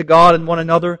sin to God and one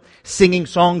another, singing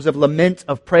songs of lament,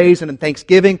 of praise, and in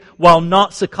thanksgiving, while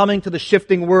not succumbing to the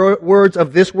shifting words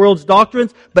of this world's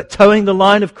doctrines, but towing the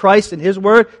line of Christ and His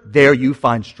Word, there you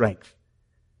find strength.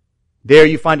 There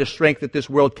you find a strength that this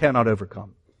world cannot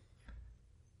overcome.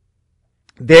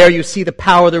 There you see the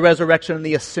power of the resurrection and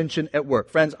the ascension at work.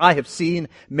 Friends, I have seen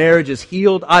marriages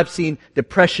healed. I've seen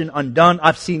depression undone.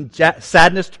 I've seen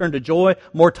sadness turn to joy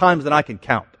more times than I can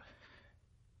count.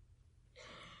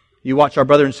 You watch our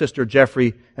brother and sister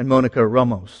Jeffrey and Monica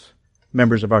Ramos,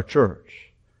 members of our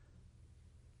church,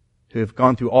 who have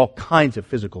gone through all kinds of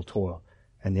physical toil,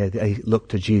 and they look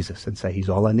to Jesus and say, He's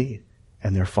all I need.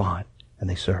 And they're fine, and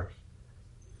they serve.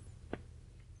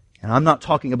 And I'm not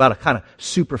talking about a kind of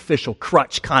superficial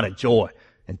crutch kind of joy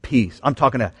and peace. I'm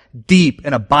talking a deep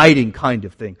and abiding kind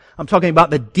of thing. I'm talking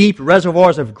about the deep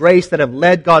reservoirs of grace that have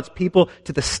led God's people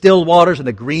to the still waters and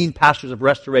the green pastures of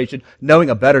restoration,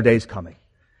 knowing a better day's coming.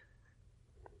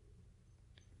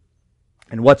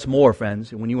 And what's more,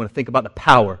 friends, when you want to think about the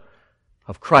power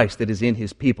of Christ that is in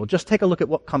His people, just take a look at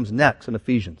what comes next in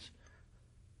Ephesians.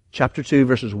 Chapter 2,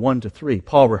 verses 1 to 3.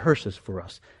 Paul rehearses for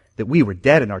us that we were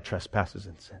dead in our trespasses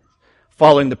and sins,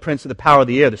 following the prince of the power of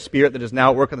the air, the spirit that is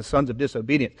now at work in the sons of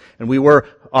disobedience. And we were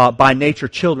by nature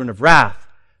children of wrath.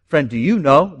 Friend, do you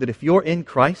know that if you're in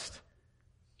Christ,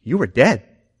 you were dead?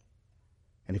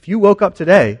 And if you woke up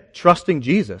today trusting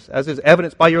Jesus, as is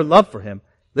evidenced by your love for Him,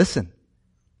 listen,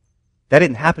 that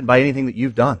didn't happen by anything that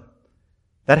you've done.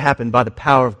 That happened by the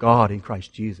power of God in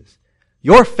Christ Jesus.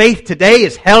 Your faith today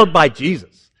is held by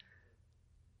Jesus.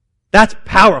 That's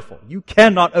powerful. You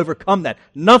cannot overcome that.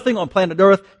 Nothing on planet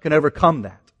Earth can overcome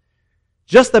that.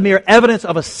 Just the mere evidence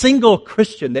of a single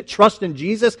Christian that trusts in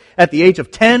Jesus at the age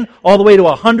of 10 all the way to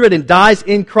 100 and dies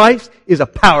in Christ is a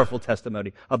powerful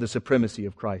testimony of the supremacy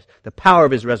of Christ, the power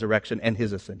of His resurrection and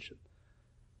His ascension.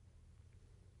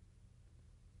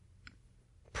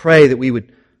 Pray that we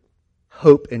would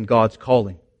hope in God's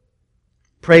calling.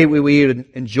 Pray we would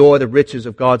enjoy the riches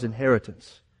of God's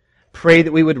inheritance. Pray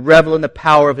that we would revel in the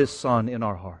power of His Son in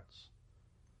our hearts.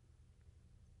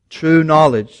 True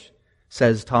knowledge,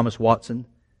 says Thomas Watson,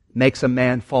 makes a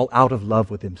man fall out of love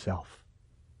with himself,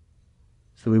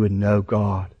 so we would know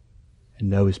God and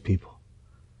know His people.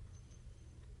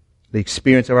 The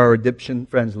experience of our redemption,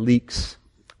 friends, leaks.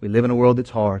 We live in a world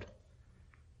that's hard.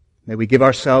 May we give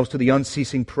ourselves to the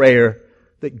unceasing prayer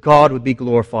that God would be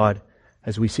glorified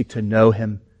as we seek to know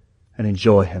Him and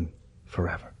enjoy Him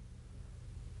forever.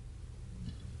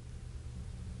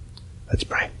 Let's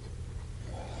pray.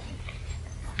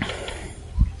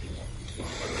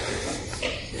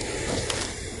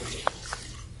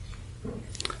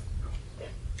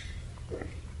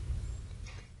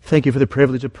 Thank You for the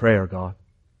privilege of prayer, God.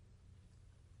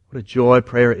 What a joy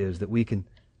prayer is, that we can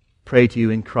pray to You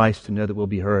in Christ and know that we'll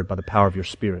be heard by the power of Your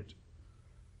Spirit.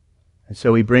 And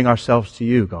so we bring ourselves to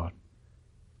You, God.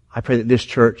 I pray that this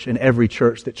church and every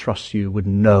church that trusts You would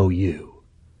know You.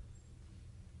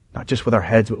 Not just with our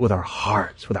heads, but with our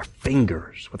hearts, with our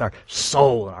fingers, with our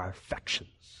soul and our affections.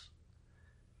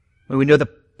 When we know the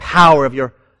power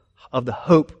of the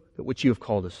hope at which You have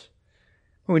called us.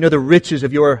 When we know the riches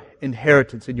of Your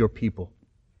inheritance in Your people.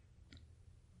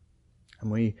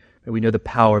 And may we know the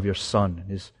power of Your Son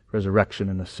and His resurrection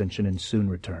and ascension and soon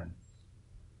return.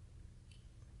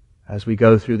 As we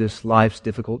go through this life's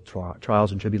difficult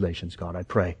trials and tribulations, God, I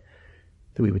pray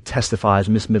that we would testify as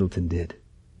Miss Middleton did.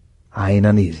 I ain't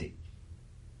uneasy.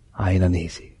 I ain't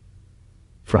uneasy,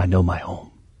 for I know my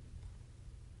home.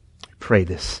 I pray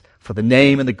this for the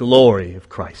name and the glory of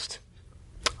Christ.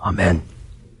 Amen.